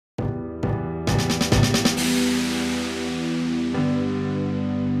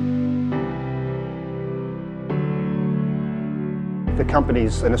The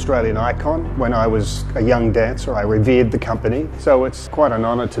company's an Australian icon. When I was a young dancer, I revered the company, so it's quite an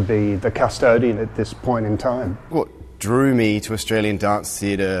honour to be the custodian at this point in time. What drew me to Australian dance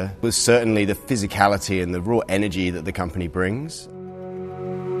theatre was certainly the physicality and the raw energy that the company brings.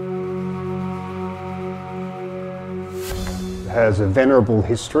 It has a venerable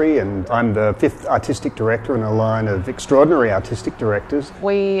history, and I'm the 5th artistic director in a line of extraordinary artistic directors.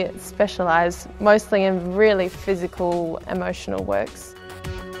 We specialise mostly in really physical, emotional works.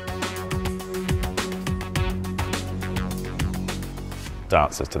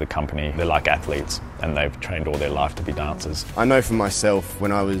 Dancers to the company, they're like athletes and they've trained all their life to be dancers. I know for myself,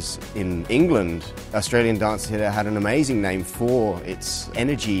 when I was in England, Australian Dance Theatre had an amazing name for its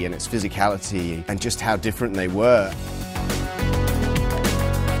energy and its physicality and just how different they were.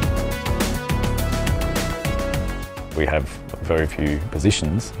 We have very few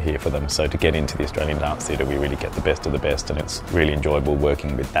positions here for them, so to get into the Australian Dance Theatre we really get the best of the best, and it's really enjoyable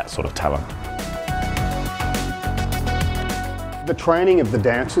working with that sort of talent. The training of the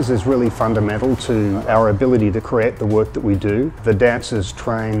dancers is really fundamental to our ability to create the work that we do. The dancers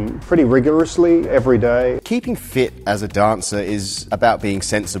train pretty rigorously every day. Keeping fit as a dancer is about being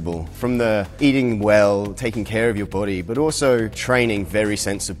sensible. From the eating well, taking care of your body, but also training very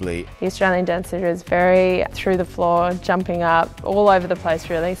sensibly. The Australian Dance Theatre is very through the floor, jumping up, all over the place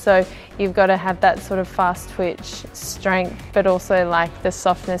really. So you've got to have that sort of fast twitch strength, but also like the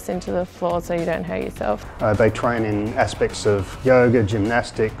softness into the floor so you don't hurt yourself. They train in aspects of yoga,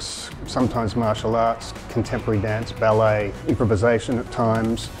 gymnastics, sometimes martial arts, contemporary dance, ballet, improvisation at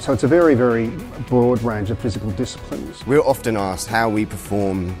times. So it's a very, very broad range of physical disciplines. We're often asked how we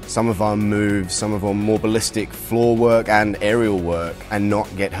perform some of our moves, some of our more ballistic floor work and aerial work and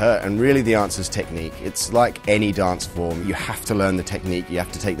not get hurt. And really the answer is technique. It's like any dance form. You have to learn the technique, you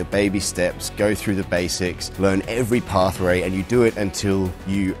have to take the baby steps, go through the basics, learn every pathway, and you do it until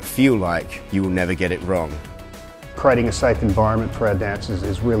you feel like you will never get it wrong. Creating a safe environment for our dancers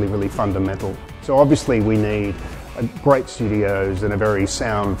is really, really fundamental. So obviously we need great studios and a very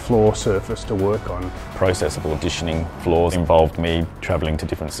sound floor surface to work on. Process of auditioning floors involved me travelling to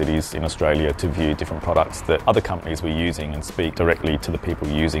different cities in Australia to view different products that other companies were using and speak directly to the people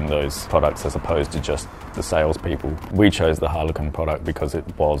using those products as opposed to just the salespeople. We chose the Harlequin product because it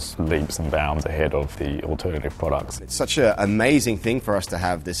was leaps and bounds ahead of the alternative products. It's such an amazing thing for us to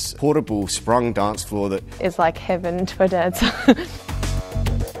have this portable sprung dance floor that is like heaven to a dancer.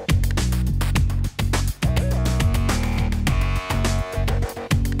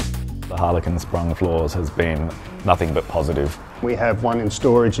 The Harlequin sprung floors has been nothing but positive. We have one in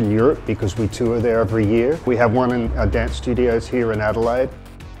storage in Europe because we tour there every year. We have one in our dance studios here in Adelaide.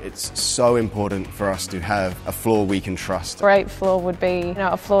 It's so important for us to have a floor we can trust. A great floor would be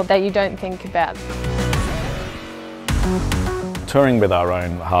a floor that you don't think about. Touring with our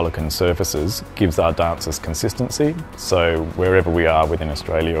own Harlequin surfaces gives our dancers consistency, so wherever we are within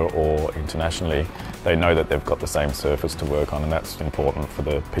Australia or internationally, they know that they've got the same surface to work on, and that's important for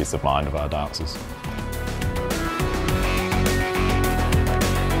the peace of mind of our dancers.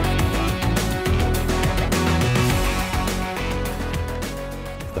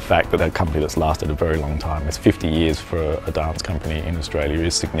 The fact that a company that's lasted a very long time, it's 50 years for a dance company in Australia,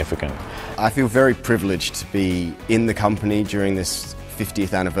 is significant. I feel very privileged to be in the company during this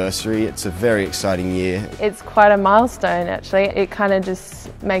 50th anniversary. It's a very exciting year. It's quite a milestone actually. It kind of just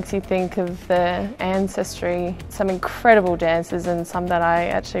makes you think of the ancestry, some incredible dancers and some that I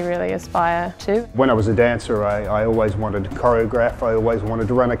actually really aspire to. When I was a dancer, I always wanted to choreograph, I always wanted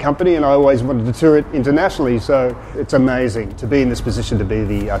to run a company, and I always wanted to tour it internationally, so it's amazing to be in this position to be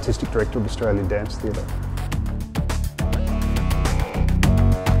the Artistic Director of Australian Dance Theatre.